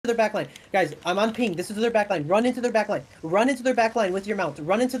their back line. Guys, I'm on ping. This is their back line. Run into their back line. Run into their back line with your mount.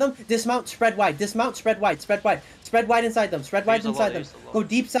 Run into them. Dismount, spread wide. Dismount, spread wide. Spread wide. Spread wide inside them. Spread wide inside them. Go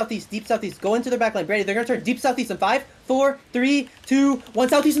deep southeast. Deep southeast. Go into their back line. Brady, they're gonna turn deep southeast in 5, 4, 3, 2, 1.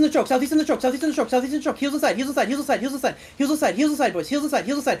 Southeast in the choke. Southeast in the choke. Southeast in the choke. Southeast in the choke. Heels inside. Heels inside. Heels inside. Heels inside. Heels inside. Heels inside, boys. Heels inside.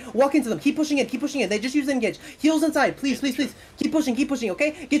 Heels inside. Walk into them. Keep pushing in. Keep pushing in. They just use engage. Heels inside. Please, please, please. Keep pushing. Keep pushing.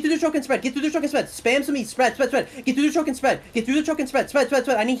 Okay. Get through the choke and spread. Get through the choke and spread. Spam some eat. Spread. Spread. Spread. Get through the choke and spread. Get through the choke and spread. Spread. Spread.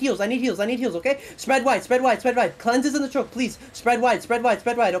 Spread. I need heals. I need heals. I need heals. Okay. Spread wide. Spread wide. Spread wide. Cleanses in the choke, please. Spread wide. Spread wide.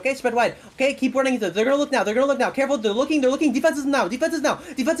 Spread wide. Okay. Spread wide. Okay. Keep running into them. They're gonna look now. They're gonna look now. Careful. They're looking. They're looking. Defenses now. Defenses now.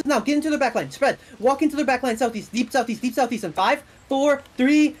 Defenses now. Get into their back line. Spread. Walk into their back line. Southeast. Deep southeast. Deep southeast. In 5, 4,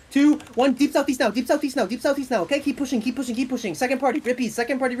 3, 2, 1. Deep southeast now. Deep southeast now. Deep southeast now. Okay. Keep pushing. Keep pushing. Keep pushing. Second party. Rippies.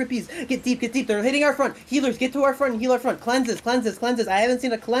 Second party. Rippies. Get deep. Get deep. They're hitting our front. Healers. Get to our front and heal our front. Cleanses. Cleanses. Cleanses. I haven't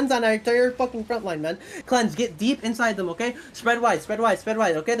seen a cleanse on our entire fucking front line, man. Cleanse. Get deep inside them. Okay. Spread wide. Spread wide. Spread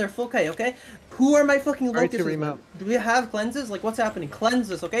wide. Okay. They're full K. Okay. Who are my fucking locusts? Do we have cleanses? Like, what's happening?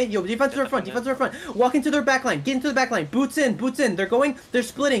 Cleanses, okay? Yo, defense to our front, defense to our front. Walk into their back line. Get into the back line. Boots in, boots in. They're going, they're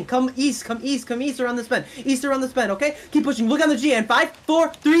splitting. Come east, come east, come east around this bend. East around this bend, okay? Keep pushing. Look on the GN. 5,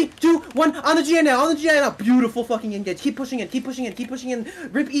 4, 3, 2, 1. On the GN now, on the GN now. Beautiful fucking engage. Keep pushing in, keep pushing in, keep pushing in.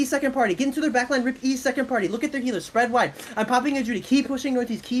 Rip E second party. Get into their back line. Rip E second party. Look at their healers. Spread wide. I'm popping a Judy. Keep pushing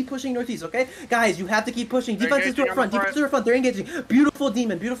northeast. Keep pushing northeast, okay? Guys, you have to keep pushing. Defenses to our front. Defenses to our front. They're engaging. Beautiful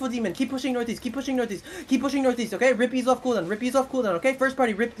demon. Beautiful demon. Keep pushing northeast. Keep pushing northeast. Keep pushing northeast, okay? Rip ease off cooldown. Rip ease off cooldown, okay? First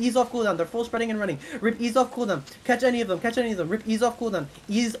party, rip ease off cooldown. They're full spreading and running. Rip ease off cooldown. Catch any of them. Catch any of them. Rip ease off cooldown.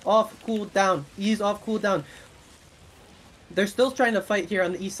 Ease off cooldown. Ease off cooldown. They're still trying to fight here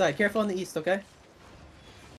on the east side. Careful on the east, okay?